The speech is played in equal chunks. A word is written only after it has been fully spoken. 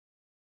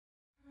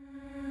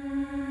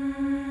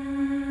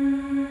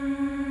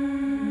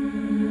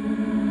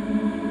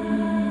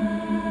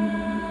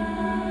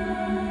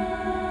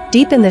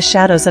Deep in the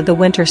shadows of the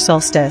winter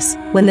solstice,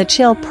 when the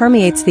chill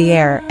permeates the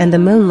air and the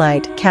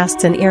moonlight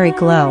casts an eerie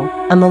glow,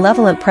 a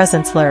malevolent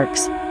presence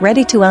lurks,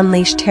 ready to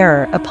unleash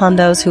terror upon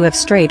those who have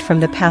strayed from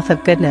the path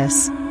of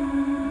goodness.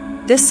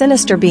 This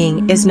sinister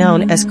being is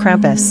known as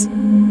Krampus.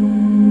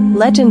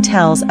 Legend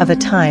tells of a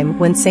time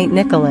when Saint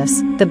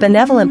Nicholas, the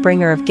benevolent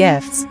bringer of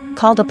gifts,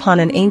 called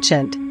upon an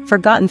ancient,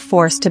 forgotten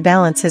force to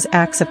balance his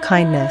acts of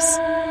kindness.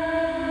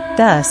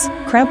 Thus,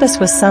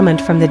 Krampus was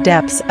summoned from the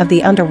depths of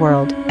the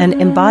underworld,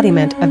 an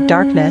embodiment of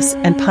darkness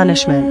and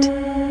punishment.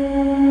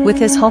 With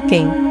his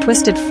hulking,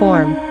 twisted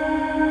form,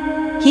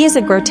 he is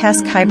a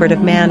grotesque hybrid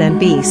of man and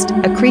beast,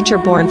 a creature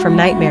born from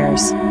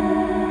nightmares.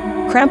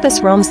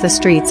 Krampus roams the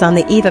streets on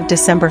the eve of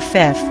December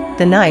 5th,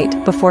 the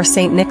night before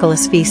St.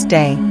 Nicholas' feast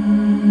day.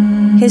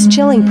 His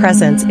chilling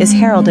presence is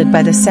heralded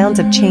by the sounds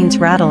of chains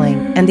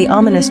rattling and the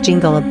ominous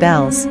jingle of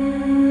bells,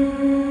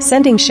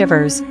 sending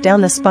shivers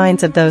down the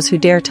spines of those who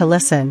dare to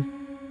listen.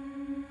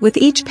 With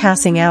each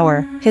passing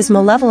hour, his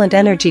malevolent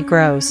energy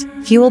grows,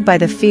 fueled by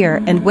the fear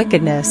and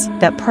wickedness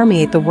that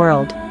permeate the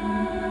world.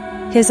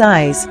 His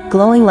eyes,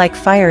 glowing like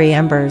fiery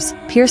embers,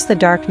 pierce the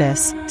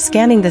darkness,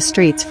 scanning the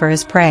streets for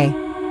his prey.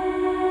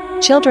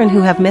 Children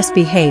who have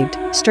misbehaved,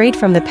 strayed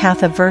from the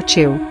path of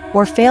virtue,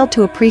 or failed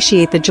to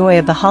appreciate the joy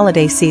of the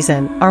holiday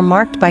season are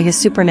marked by his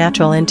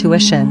supernatural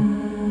intuition.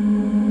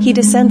 He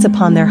descends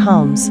upon their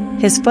homes,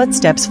 his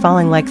footsteps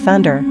falling like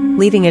thunder,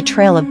 leaving a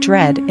trail of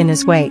dread in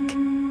his wake.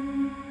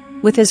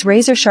 With his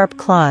razor-sharp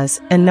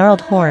claws and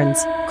gnarled horns,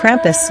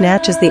 Krampus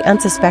snatches the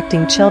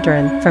unsuspecting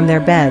children from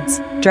their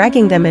beds,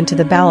 dragging them into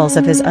the bowels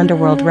of his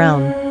underworld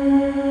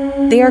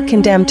realm. They are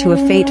condemned to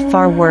a fate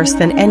far worse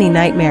than any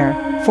nightmare,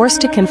 forced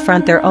to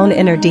confront their own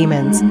inner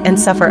demons and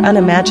suffer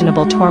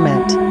unimaginable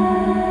torment.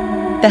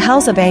 The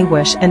howls of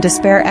anguish and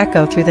despair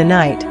echo through the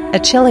night, a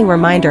chilling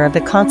reminder of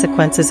the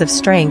consequences of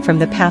straying from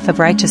the path of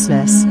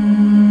righteousness.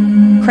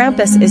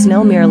 Krampus is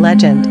no mere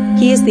legend,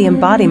 he is the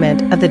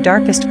embodiment of the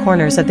darkest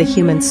corners of the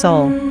human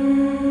soul.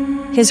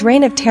 His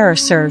reign of terror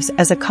serves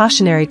as a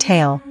cautionary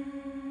tale,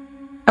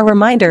 a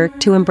reminder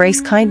to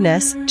embrace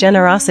kindness,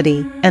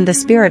 generosity, and the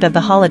spirit of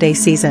the holiday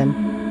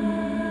season.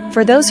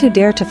 For those who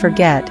dare to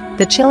forget,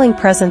 the chilling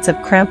presence of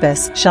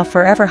Krampus shall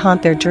forever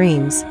haunt their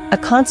dreams, a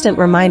constant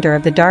reminder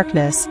of the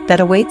darkness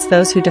that awaits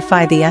those who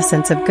defy the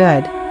essence of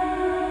good.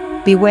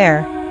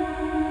 Beware.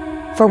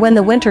 For when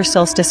the winter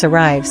solstice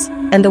arrives,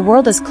 and the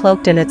world is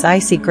cloaked in its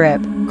icy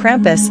grip,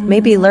 Krampus may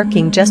be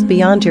lurking just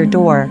beyond your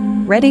door,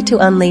 ready to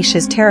unleash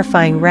his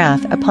terrifying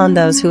wrath upon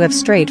those who have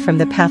strayed from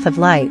the path of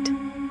light.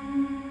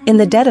 In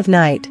the dead of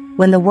night,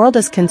 when the world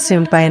is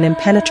consumed by an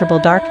impenetrable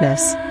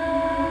darkness,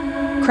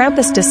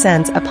 Krampus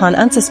descends upon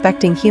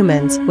unsuspecting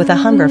humans with a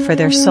hunger for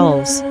their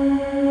souls.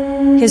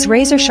 His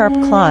razor-sharp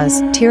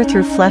claws tear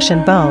through flesh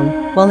and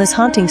bone, while his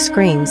haunting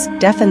screams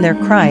deafen their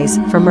cries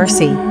for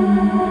mercy.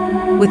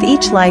 With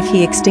each life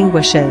he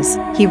extinguishes,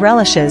 he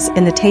relishes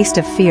in the taste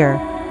of fear,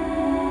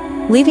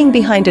 leaving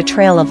behind a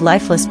trail of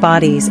lifeless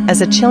bodies as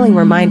a chilling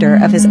reminder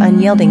of his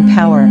unyielding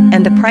power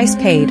and the price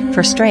paid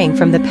for straying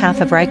from the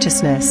path of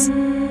righteousness.